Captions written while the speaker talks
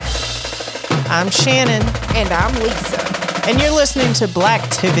I'm Shannon. And I'm Lisa. And you're listening to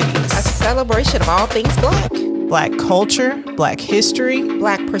Blacktivities, a celebration of all things Black. Black culture, Black history,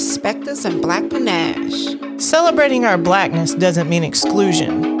 Black perspectives, and Black panache. Celebrating our Blackness doesn't mean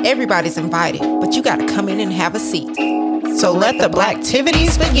exclusion. Everybody's invited, but you gotta come in and have a seat. So let the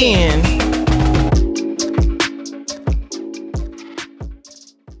Blacktivities begin.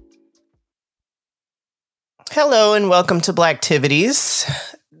 Hello and welcome to Blacktivities.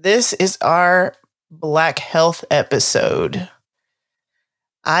 This is our Black Health episode.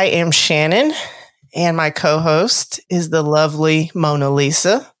 I am Shannon, and my co-host is the lovely Mona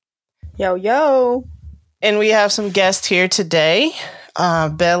Lisa. Yo, yo. And we have some guests here today,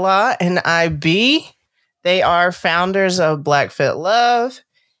 Bella and IB. They are founders of Black Fit Love,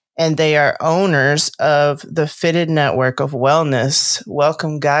 and they are owners of the Fitted Network of Wellness.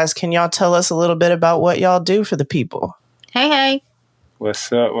 Welcome, guys. Can y'all tell us a little bit about what y'all do for the people? Hey.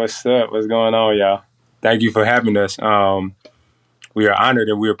 What's up? What's going on, y'all? Thank you for having us. We are honored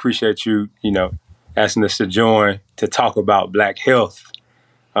and we appreciate you, asking us to join to talk about Black health,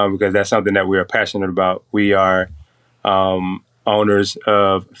 because that's something that we are passionate about. We are owners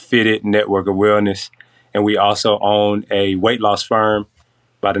of Fitted Network of Wellness, and we also own a weight loss firm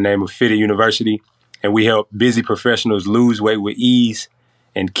by the name of Fitted University, and we help busy professionals lose weight with ease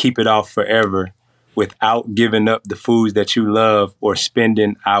and keep it off forever without giving up the foods that you love or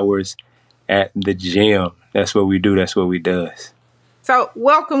spending hours at the gym. That's what we do. That's what we does. So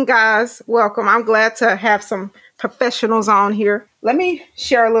welcome, guys. Welcome. I'm glad to have some professionals on here. Let me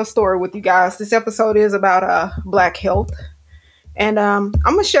share a little story with you guys. This episode is about Black health. And I'm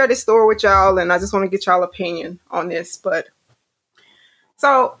going to share this story with y'all, and I just want to get y'all opinion on this.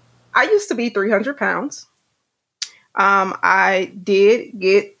 So I used to be 300 pounds. I did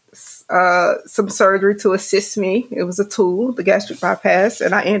get some surgery to assist me. It was a tool, the gastric bypass,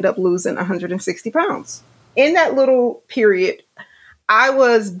 and I ended up losing 160 pounds. In that little period, I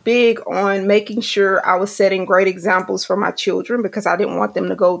was big on making sure I was setting great examples for my children because I didn't want them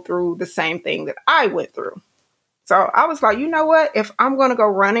to go through the same thing that I went through. So I was like, you know what? If I'm going to go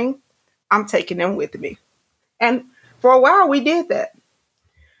running, I'm taking them with me. And for a while, we did that.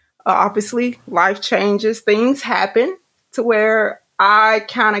 Obviously, life changes. Things happen to where I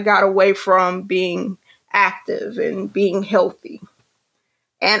kind of got away from being active and being healthy.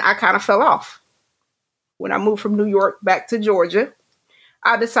 And I kind of fell off. When I moved from New York back to Georgia,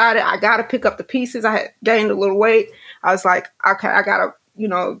 I decided I got to pick up the pieces. I had gained a little weight. I was like, okay, I got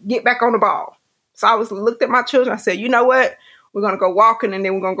to, get back on the ball. So I looked at my children. I said, you know what? We're going to go walking and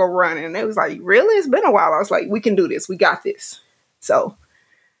then we're going to go running. And they was like, really? It's been a while. I was like, we can do this. We got this. So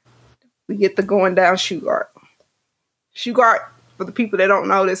we get to going down Shugart. Shugart, for the people that don't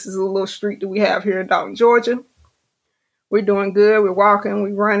know, this is a little street that we have here in Dalton, Georgia. We're doing good. We're walking,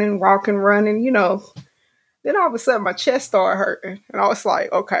 we're running, running, Then all of a sudden my chest started hurting. And I was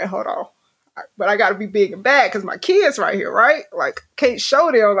like, okay, hold on. But I got to be big and bad because my kids right here, right? Like, can't show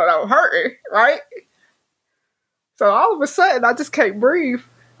them that I'm hurting, right? So all of a sudden, I just can't breathe.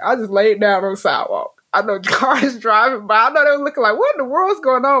 I just laid down on the sidewalk. I know the car is driving by. I know they were looking like, what in the world's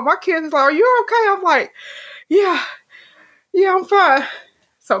going on? My kids is like, are you okay? I'm like, yeah, I'm fine.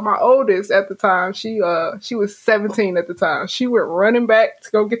 So my oldest at the time, she was 17 at the time. She went running back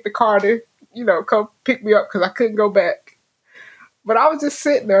to go get the car to, come pick me up because I couldn't go back. But I was just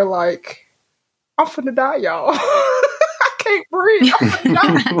sitting there like, I'm finna die, y'all. I can't breathe.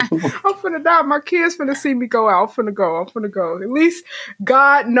 I'm finna die. My kids finna see me go out. I'm finna go. At least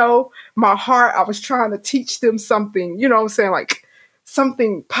God know my heart. I was trying to teach them something, you know what I'm saying? Like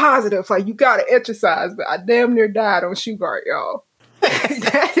something positive. Like you gotta exercise. But I damn near died on Shugart, y'all.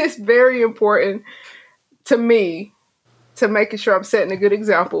 That is very important to me, to making sure I'm setting a good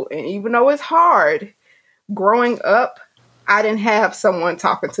example. And even though it's hard, growing up, I didn't have someone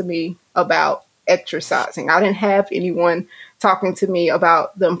talking to me about exercising. I didn't have anyone talking to me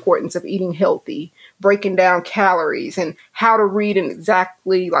about the importance of eating healthy, breaking down calories, and how to read and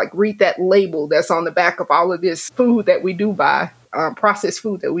exactly read that label that's on the back of all of this food that we do buy, processed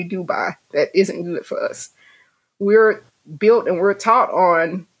food that we do buy that isn't good for us. We're built and we're taught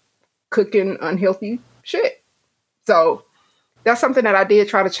on cooking unhealthy shit. So that's something that I did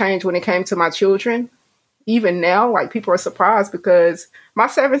try to change when it came to my children. Even now, people are surprised because my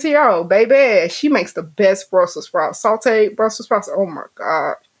 17-year-old baby, she makes the best Brussels sprouts, sauteed Brussels sprouts. Oh my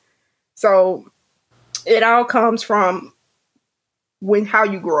God. So it all comes from how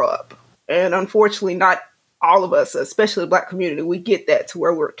you grow up. And unfortunately, not all of us, especially the Black community, we get that to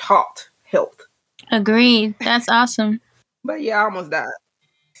where we're taught health. Agreed. That's awesome. But yeah, I almost died.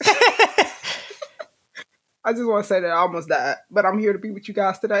 I just want to say that I almost died, but I'm here to be with you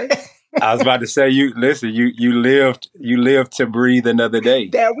guys today. I was about to say, you lived to breathe another day.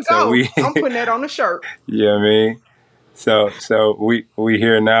 There we go. I'm putting that on the shirt. Yeah, I mean, so we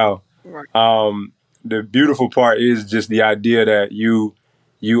here now. Right. The beautiful part is just the idea that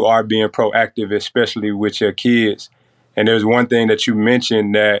you are being proactive, especially with your kids. And there's one thing that you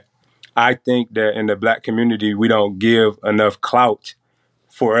mentioned that I think that in the Black community, we don't give enough clout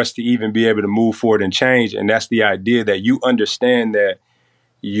for us to even be able to move forward and change. And that's the idea that you understand that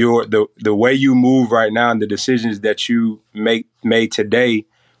the way you move right now and the decisions that you made today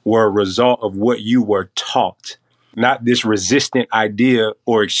were a result of what you were taught, not this resistant idea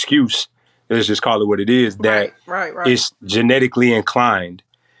or excuse. Let's just call it what it is, that right. it's genetically inclined.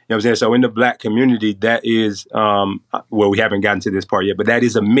 You know what I'm saying? So in the Black community, that is, well, we haven't gotten to this part yet, but that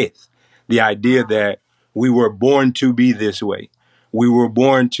is a myth. The idea that we were born to be this way. We were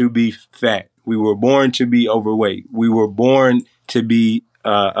born to be fat. We were born to be overweight. We were born to be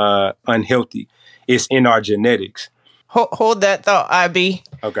unhealthy. It's in our genetics. Hold that thought, IB.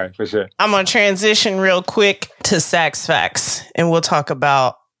 Okay, for sure. I'm going to transition real quick to Sax Facts, and we'll talk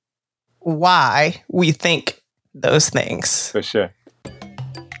about why we think those things. For sure.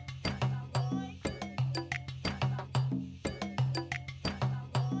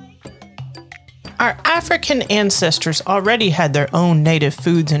 Our African ancestors already had their own native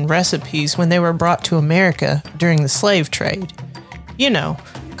foods and recipes when they were brought to America during the slave trade. You know,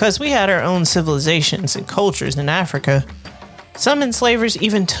 because we had our own civilizations and cultures in Africa. Some enslavers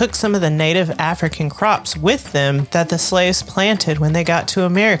even took some of the native African crops with them that the slaves planted when they got to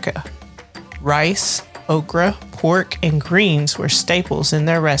America. Rice, okra, pork, and greens were staples in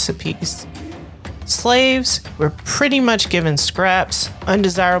their recipes. Slaves were pretty much given scraps,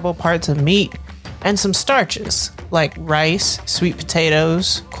 undesirable parts of meat, and some starches like rice, sweet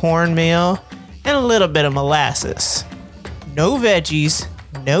potatoes, cornmeal, and a little bit of molasses. No veggies,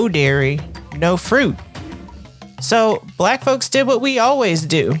 no dairy, no fruit. So Black folks did what we always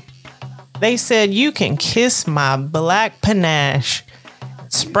do. They said, "You can kiss my black panache,"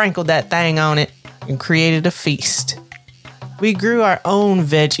 sprinkled that thing on it, and created a feast. We grew our own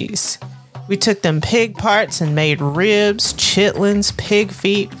veggies. We took them pig parts and made ribs, chitlins, pig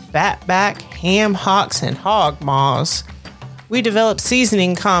feet, fatback, ham hocks, and hog maws. We developed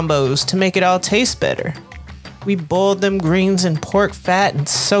seasoning combos to make it all taste better. We boiled them greens and pork fat and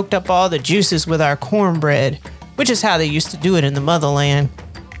soaked up all the juices with our cornbread, which is how they used to do it in the motherland.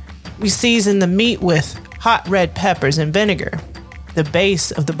 We seasoned the meat with hot red peppers and vinegar, the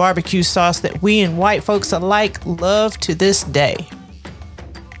base of the barbecue sauce that we and white folks alike love to this day.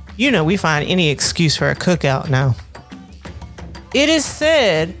 You know, we find any excuse for a cookout now. It is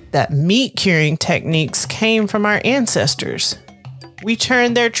said that meat curing techniques came from our ancestors. We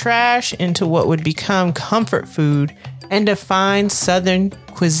turned their trash into what would become comfort food and define Southern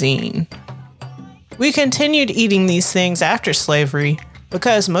cuisine. We continued eating these things after slavery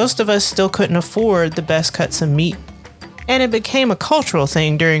because most of us still couldn't afford the best cuts of meat. And it became a cultural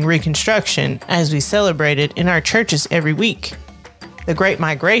thing during Reconstruction as we celebrated in our churches every week. The Great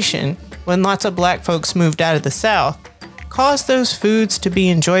Migration, when lots of Black folks moved out of the South, caused those foods to be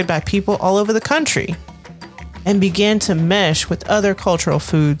enjoyed by people all over the country and began to mesh with other cultural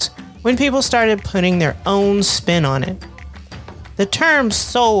foods when people started putting their own spin on it. The term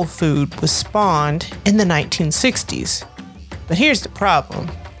soul food was spawned in the 1960s. But here's the problem.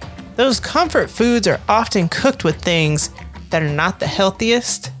 Those comfort foods are often cooked with things that are not the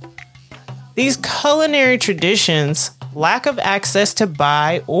healthiest. These culinary traditions, lack of access to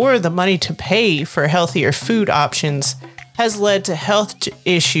buy or the money to pay for healthier food options, has led to health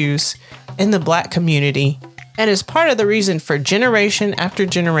issues in the Black community and is part of the reason for generation after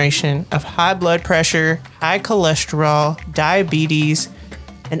generation of high blood pressure, high cholesterol, diabetes,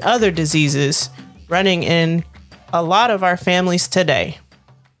 and other diseases running in a lot of our families today.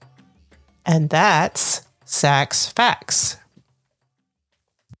 And that's Sax Facts.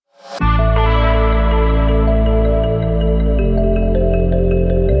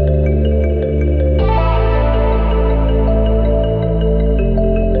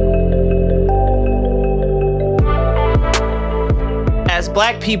 As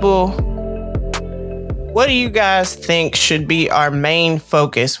Black people, what do you guys think should be our main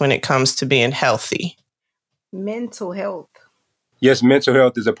focus when it comes to being healthy? Mental health. Yes, mental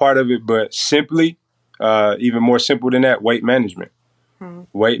health is a part of it, but simply, even more simple than that, weight management.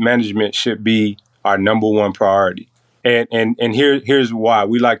 Weight management should be our number one priority. And here's why.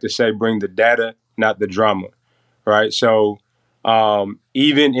 We like to say bring the data, not the drama, right? So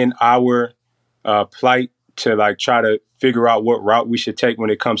even in our plight to like try to figure out what route we should take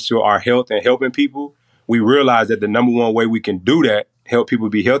when it comes to our health and helping people, we realized that the number one way we can do that, help people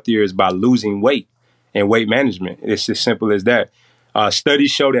be healthier, is by losing weight and weight management. It's as simple as that.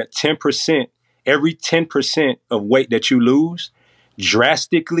 Studies show that 10%, every 10% of weight that you lose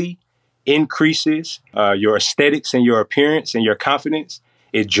drastically increases your aesthetics and your appearance and your confidence.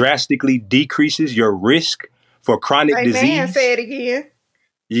 It drastically decreases your risk for chronic disease. Man, say it again.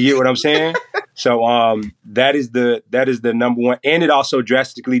 You get what I'm saying? So that is the number one. And it also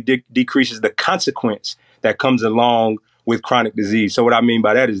drastically decreases the consequence that comes along with chronic disease. So what I mean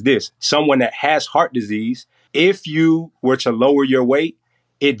by that is this. Someone that has heart disease, if you were to lower your weight,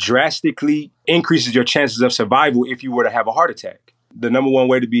 it drastically increases your chances of survival if you were to have a heart attack. The number one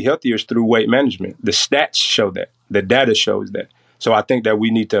way to be healthier is through weight management. The stats show that. The data shows that. So I think that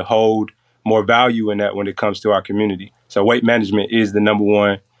we need to hold more value in that when it comes to our community. So weight management is the number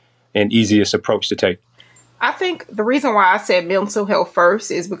one and easiest approach to take. I think the reason why I said mental health first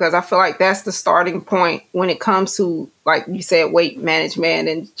is because I feel like that's the starting point when it comes to, like you said, weight management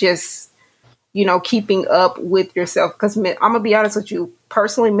and just, keeping up with yourself. Because I'm going to be honest with you,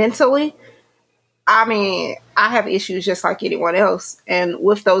 personally, mentally, I have issues just like anyone else. And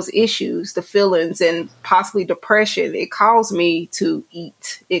with those issues, the feelings and possibly depression, it calls me to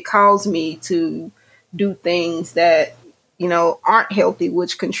eat. It calls me to do things that, aren't healthy,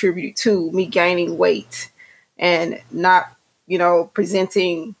 which contribute to me gaining weight and not,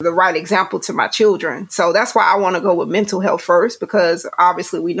 presenting the right example to my children. So that's why I want to go with mental health first, because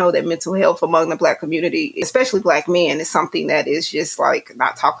obviously we know that mental health among the Black community, especially Black men, is something that is just like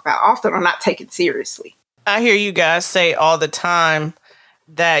not talked about often or not taken seriously. I hear you guys say all the time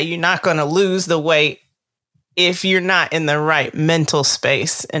that you're not going to lose the weight if you're not in the right mental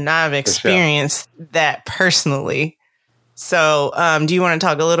space. And I've experienced that personally. So do you want to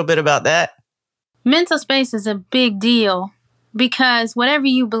talk a little bit about that? Mental space is a big deal because whatever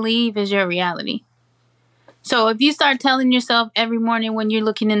you believe is your reality. So if you start telling yourself every morning when you're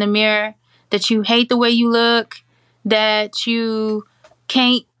looking in the mirror that you hate the way you look, that you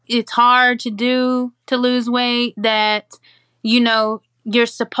can't, it's hard to lose weight, that, you're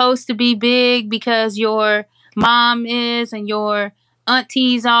supposed to be big because your mom is and your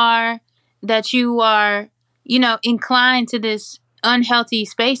aunties are, that you are, inclined to this unhealthy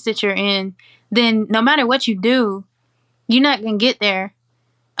space that you're in, then no matter what you do, you're not going to get there.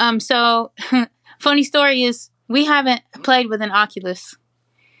 So funny story is we haven't played with an Oculus.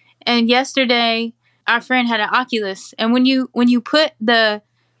 And yesterday our friend had an Oculus. And when you put the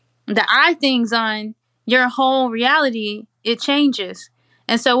eye things on, your whole reality, it changes.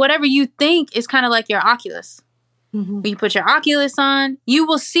 And so whatever you think is kind of like your Oculus. Mm-hmm. When you put your Oculus on, you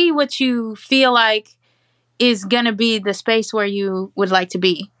will see what you feel like is going to be the space where you would like to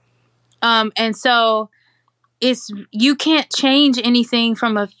be. And so you can't change anything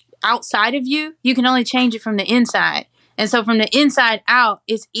from outside of you. You can only change it from the inside. And so from the inside out,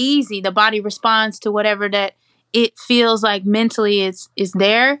 it's easy. The body responds to whatever that it feels like mentally is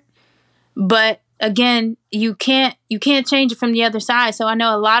there. But again, you can't change it from the other side. So I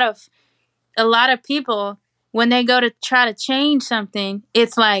know a lot of people, when they go to try to change something,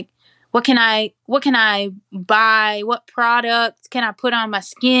 it's like, what can I buy? What product can I put on my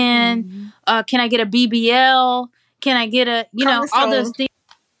skin? Mm-hmm. Can I get a BBL? Can I get all those things?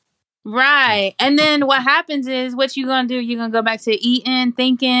 Right. And then what happens is, what you going to do? You're going to go back to eating,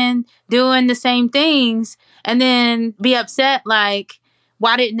 thinking, doing the same things, and then be upset like,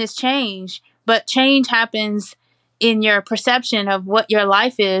 why didn't this change? But change happens in your perception of what your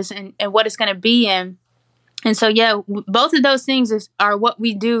life is and what it's going to be in. And so, both of those things are what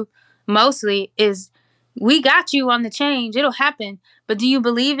we do mostly. Is we got you on the change. It'll happen. But do you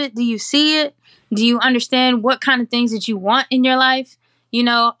believe it? Do you see it? Do you understand what kind of things that you want in your life?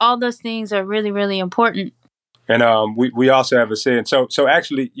 All those things are really, really important. And we also have a saying. So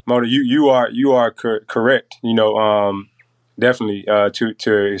actually, Mona, you are correct. Definitely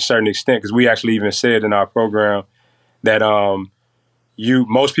to a certain extent, because we actually even said in our program that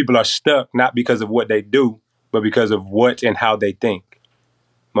most people are stuck not because of what they do, but because of what and how they think.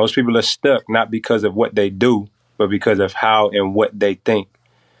 Most people are stuck not because of what they do, but because of how and what they think.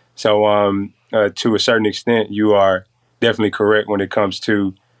 So to a certain extent, you are definitely correct when it comes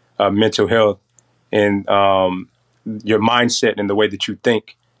to mental health and your mindset and the way that you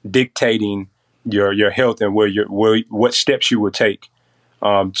think dictating your health and what steps you will take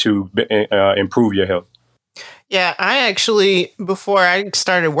to improve your health. Yeah, I actually, before I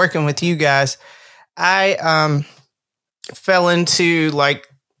started working with you guys, I fell into like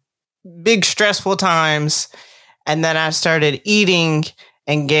big stressful times, and then I started eating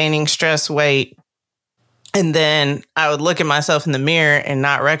and gaining stress weight. And then I would look at myself in the mirror and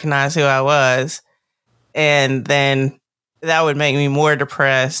not recognize who I was. And then that would make me more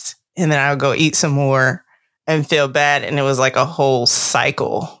depressed. And then I would go eat some more and feel bad. And it was like a whole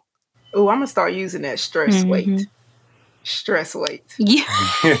cycle. Oh, I'm going to start using that stress weight. Stress weight. Yeah.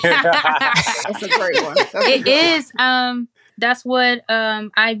 That's a great one. It is. That's what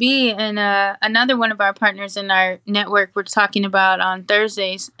IB and another one of our partners in our network were talking about on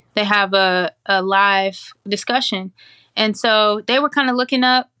Thursdays. They have a live discussion. And so they were kind of looking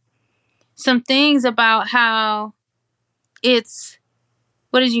up some things about how it's,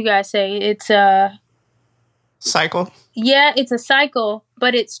 what did you guys say? It's a cycle. Yeah, it's a cycle,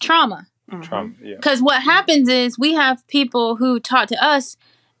 but it's trauma. Trauma, yeah. Because what happens is we have people who talk to us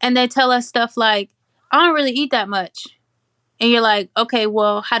and they tell us stuff like, I don't really eat that much. And you're like, okay,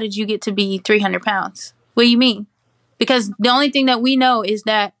 well, how did you get to be 300 pounds? What do you mean? Because the only thing that we know is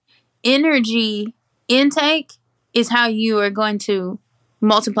that energy intake is how you are going to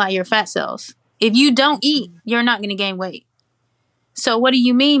multiply your fat cells. If you don't eat, you're not going to gain weight. So what do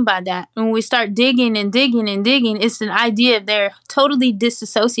you mean by that? When we start digging and digging and digging, it's an idea of they're totally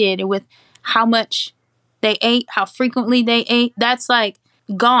disassociated with how much they ate, how frequently they ate. That's like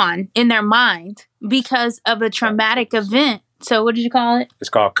gone in their mind because of a traumatic event. So what did you call it? It's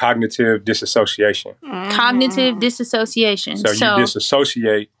called cognitive disassociation. Cognitive disassociation. So you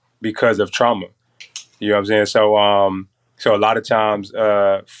disassociate because of trauma. You know what I'm saying? So a lot of times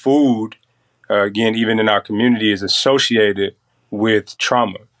food, again, even in our community, is associated with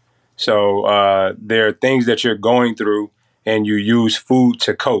trauma. So there are things that you're going through and you use food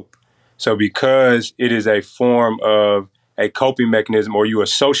to cope. So because it is a form of a coping mechanism or you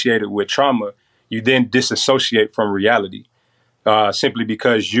associate it with trauma, you then disassociate from reality simply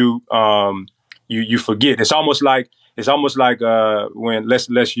because you forget. It's almost like when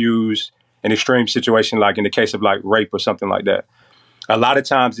let's use an extreme situation, like in the case of like rape or something like that. A lot of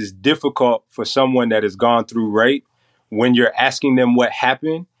times it's difficult for someone that has gone through rape. When you're asking them what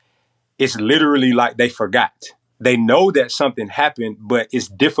happened, it's literally like they forgot. They know that something happened, but it's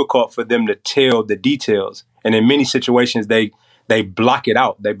difficult for them to tell the details. And in many situations, they block it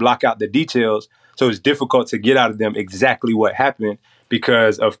out. They block out the details. So it's difficult to get out of them exactly what happened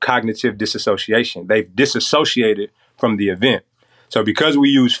because of cognitive disassociation. They've disassociated from the event. So because we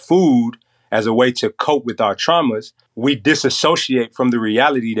use food as a way to cope with our traumas, we disassociate from the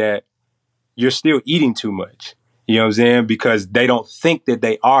reality that you're still eating too much. You know what I'm saying? Because they don't think that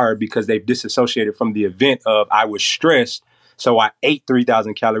they are because they've disassociated from the event of I was stressed, so I ate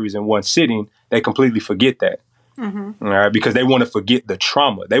 3,000 calories in one sitting. They completely forget that. All right, because they want to forget the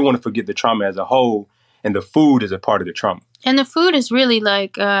trauma. They want to forget the trauma as a whole, and the food is a part of the trauma. And the food is really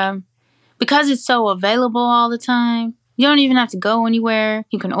like, because it's so available all the time, you don't even have to go anywhere.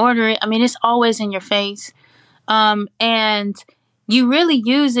 You can order it. I mean, it's always in your face. And you really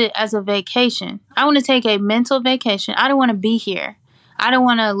use it as a vacation. I want to take a mental vacation. I don't want to be here. I don't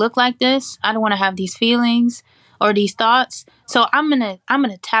want to look like this. I don't want to have these feelings or these thoughts. So I'm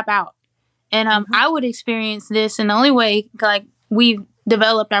gonna tap out. And I would experience this, and the only way like we've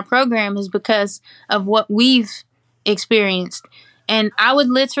developed our program is because of what we've experienced. And I would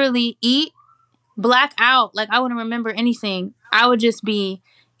literally eat, black out, like I wouldn't remember anything. I would just be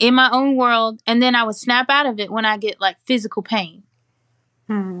in my own world, and then I would snap out of it when I get like physical pain.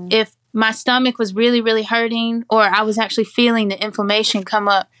 If my stomach was really, really hurting, or I was actually feeling the inflammation come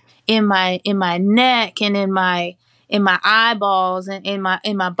up in my neck and in my eyeballs and in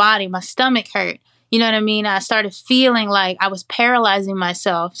my body, my stomach hurt. You know what I mean? I started feeling like I was paralyzing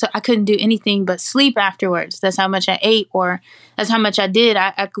myself, so I couldn't do anything but sleep afterwards. That's how much I ate, or that's how much I did.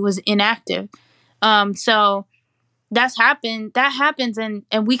 I was inactive. So that happens, and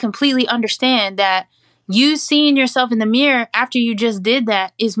we completely understand that you seeing yourself in the mirror after you just did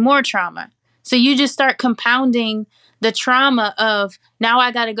that is more trauma. So you just start compounding the trauma of, now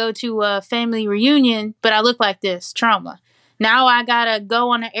I got to go to a family reunion, but I look like this, trauma. Now I got to go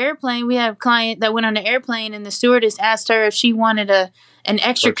on an airplane. We have a client that went on an airplane and the stewardess asked her if she wanted an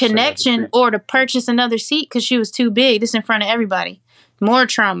extra connection or to purchase another seat because she was too big. This in front of everybody. More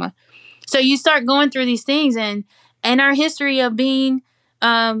trauma. So you start going through these things, and our history of being,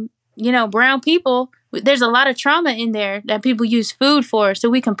 brown people, there's a lot of trauma in there that people use food for. So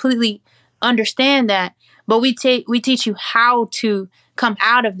we completely understand that, but we teach you how to come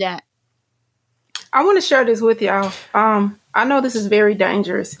out of that. I want to share this with y'all. I know this is very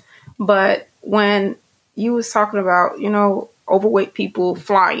dangerous, but when you was talking about, overweight people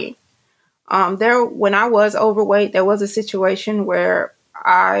flying, when I was overweight, there was a situation where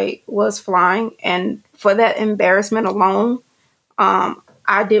I was flying, and for that embarrassment alone,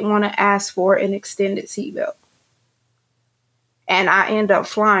 I didn't want to ask for an extended seatbelt. and I end up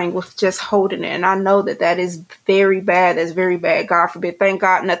flying with just holding it. And I know that is very bad. That's very bad. God forbid. Thank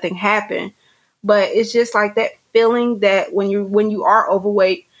God nothing happened. But it's just like that feeling that when you are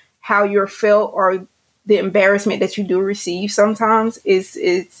overweight, how you're felt or the embarrassment that you do receive sometimes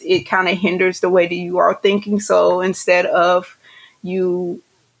it kind of hinders the way that you are thinking. So instead of you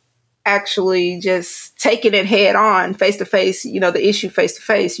actually just taking it head on, face to face, the issue face to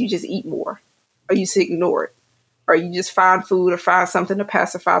face, you just eat more, or you just ignore it, or you just find food or find something to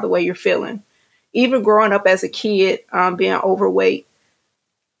pacify the way you're feeling. Even growing up as a kid, being overweight,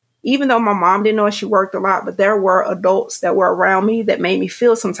 even though my mom didn't know she worked a lot, but there were adults that were around me that made me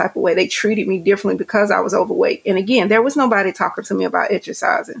feel some type of way. They treated me differently because I was overweight. And again, there was nobody talking to me about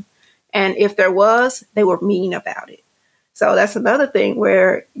exercising. And if there was, they were mean about it. So that's another thing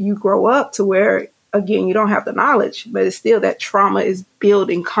where you grow up to where, again, you don't have the knowledge, but it's still that trauma is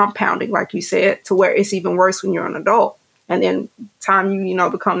building, compounding, like you said, to where it's even worse when you're an adult. And then time you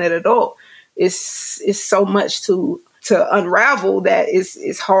become that adult, it's so much to unravel that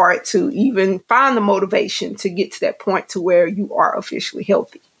it's hard to even find the motivation to get to that point to where you are officially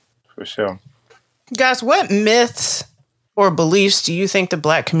healthy. For sure. Guys, what myths or beliefs do you think the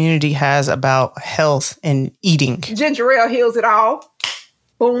Black community has about health and eating? Ginger ale heals it all.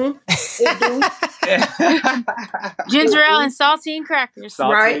 Boom. It do. Ginger ale and saltine crackers.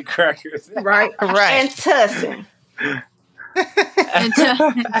 Right. Crackers. Right. And tussin. And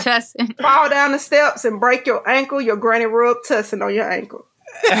tussin. Fall down the steps and break your ankle, your granny rub tussin on your ankle.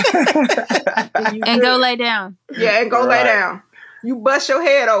 And go lay down. Yeah, and go lay down. You bust your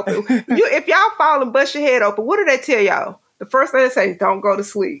head open. If y'all fall and bust your head open, what do they tell y'all? The first thing they say is don't go to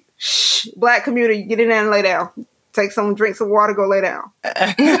sleep. Shh. Black community, get in there and lay down. Take some, drink some water, go lay down.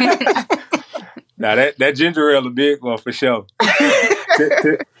 Now that ginger ale a big one for sure.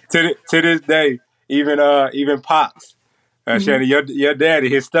 to this day, even Pops, Shannon, your daddy,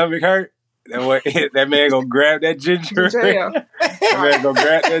 his stomach hurt. That man gonna grab that ginger ale. That man gonna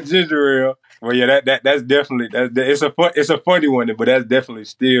grab that ginger ale. Well, yeah, that's definitely it's a funny one, but that's definitely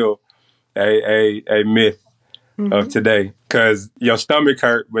still a myth of today, because your stomach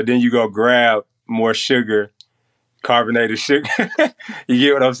hurt, but then you go grab more sugar, carbonated sugar. You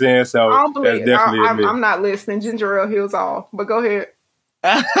get what I'm saying? So I don't believe that's definitely a myth. I'm not listening. Ginger ale heals all, but go ahead.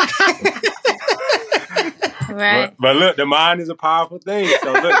 Right. But look, the mind is a powerful thing.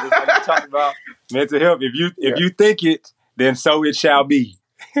 So look, just like you talking about mental health. If you think it, then so it shall be.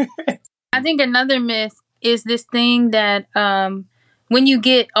 I think another myth is this thing that when you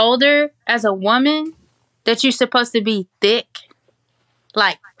get older as a woman, that you're supposed to be thick.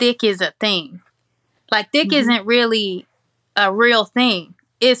 Like, thick is a thing. Like, thick isn't really a real thing.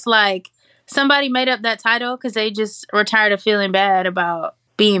 It's like somebody made up that title because they just were tired of feeling bad about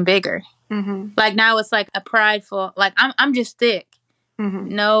being bigger. Like, now it's like a prideful, like, I'm just thick.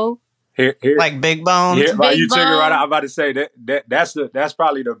 No. Here, like big bones. You took it right out. I'm about to say that's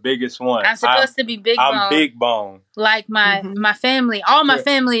probably the biggest one. I'm supposed to be big bone. I'm big bone. Like my family, all my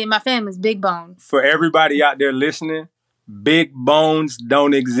family, and my family's big bones. For everybody out there listening, big bones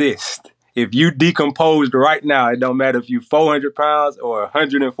don't exist. If you decomposed right now, it don't matter if you 400 pounds or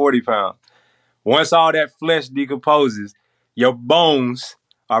 140 pounds. Once all that flesh decomposes, your bones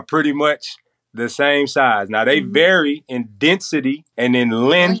are pretty much the same size. Now, they vary in density and in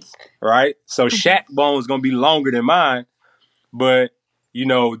length, right? So Shaq bone's going to be longer than mine. But,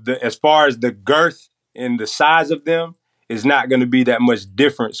 as far as the girth and the size of them, it's not going to be that much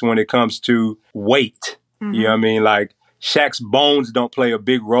difference when it comes to weight. You know what I mean? Like, Shaq's bones don't play a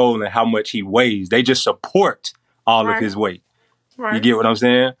big role in how much he weighs. They just support all of his weight. Right. You get what I'm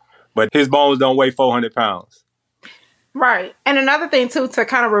saying? But his bones don't weigh 400 pounds. Right. And another thing, too, to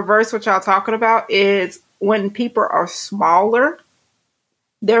kind of reverse what y'all talking about is when people are smaller,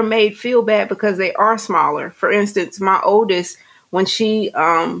 they're made feel bad because they are smaller. For instance, my oldest, when she,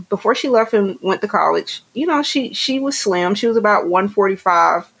 before she left and went to college, she was slim. She was about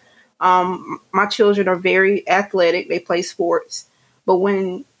 145. My children are very athletic. They play sports. But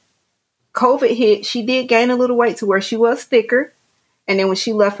when COVID hit, she did gain a little weight to where she was thicker. And then when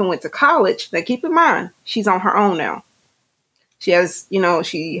she left and went to college, now keep in mind, she's on her own now. She has,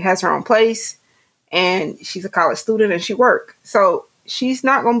 she has her own place, and she's a college student and she works. So she's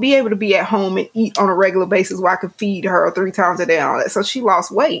not going to be able to be at home and eat on a regular basis where I could feed her 3 times a day and all that. So she lost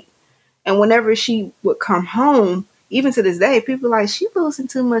weight. And whenever she would come home, even to this day, people are like, she losing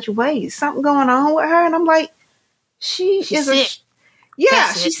too much weight. Something going on with her. And I'm like, she's sick.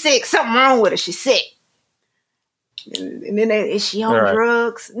 She's sick. Something wrong with her. She's sick. And then is she on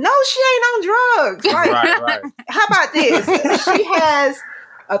drugs? No, she ain't on drugs. Like, right. How about this? She has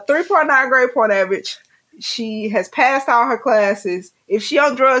a 3.9 grade point average, She has passed all her classes. If she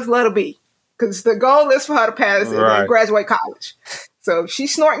on drugs, let her be. Because the goal is for her to pass and graduate college. So if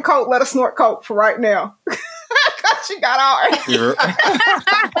she's snorting coke, let her snort coke for right now. She got ours.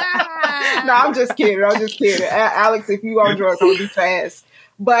 No, I'm just kidding. Alex, if you on drugs, I'll be fast.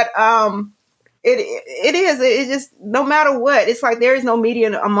 But it just, no matter what, it's like there is no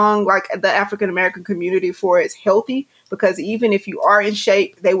median among like the African American community for it's healthy, because even if you are in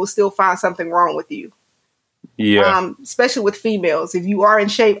shape, they will still find something wrong with you. Yeah. Especially with females. If you are in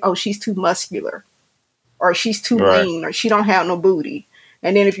shape, oh, she's too muscular, or she's too lean, or she don't have no booty.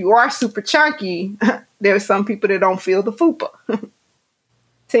 And then if you are super chunky, there's some people that don't feel the fupa.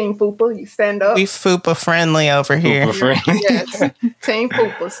 Team fupa, you stand up. We fupa friendly over here. Fupa friendly. Yes. Team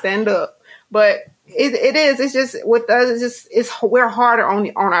fupa, stand up. But it is. It's just with us. We're harder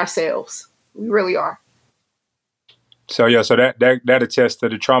on ourselves. We really are. So yeah. So that attests to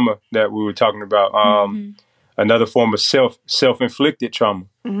the trauma that we were talking about. Another form of self-inflicted trauma.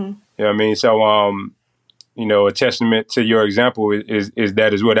 You know what I mean? So a testament to your example is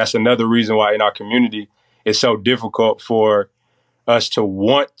that as well. That's another reason why in our community it's so difficult for us to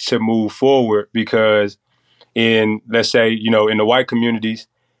want to move forward, because let's say in the white communities,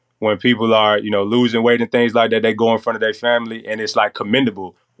 when people are, losing weight and things like that, they go in front of their family and it's like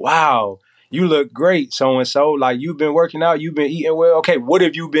commendable. Wow, you look great, so-and-so. Like, you've been working out, you've been eating well. Okay, what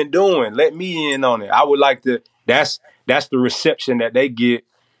have you been doing? Let me in on it. I would like to, that's the reception that they get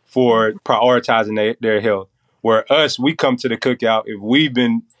for prioritizing their health. Where us, we come to the cookout, if we've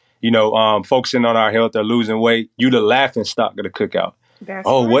been, focusing on our health or losing weight, you the laughing stock of the cookout. That's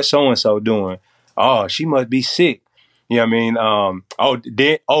right. What's so-and-so doing? Oh, she must be sick. You know what I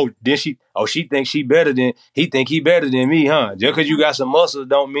mean? She thinks he better than me, huh? Just because you got some muscles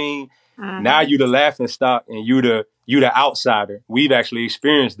don't mean now you the laughing stock and you the outsider. We've actually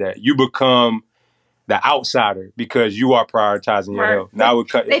experienced that. You become the outsider because you are prioritizing your health. Now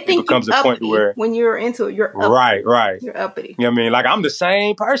it becomes a point where when you're into it, you're uppity. Right. You're uppity. You know what I mean? Like, I'm the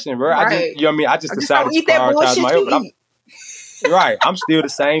same person, bro. Right. I just decided to prioritize my health. Right. I'm still the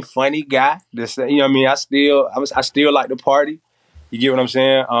same funny guy. You know what I mean? I still like to party. You get what I'm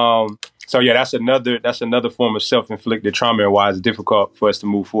saying? So yeah, that's another form of self-inflicted trauma and why it's difficult for us to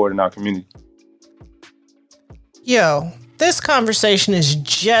move forward in our community. Yo, this conversation is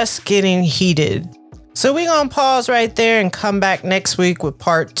just getting heated. So we're going to pause right there and come back next week with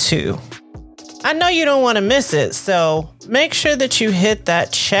part 2. I know you don't want to miss it, so make sure that you hit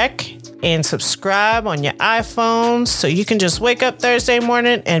that check and subscribe on your iPhone so you can just wake up Thursday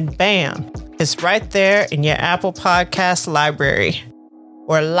morning and bam, it's right there in your Apple Podcast library,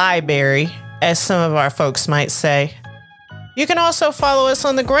 or library, as some of our folks might say. You can also follow us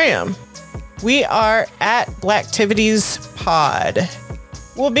on the gram. We are at Blacktivities Pod.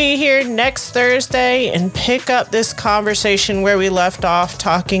 We'll be here next Thursday and pick up this conversation where we left off,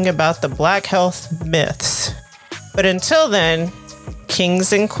 talking about the Black health myths. But until then,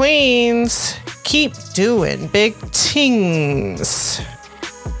 kings and queens, keep doing big things.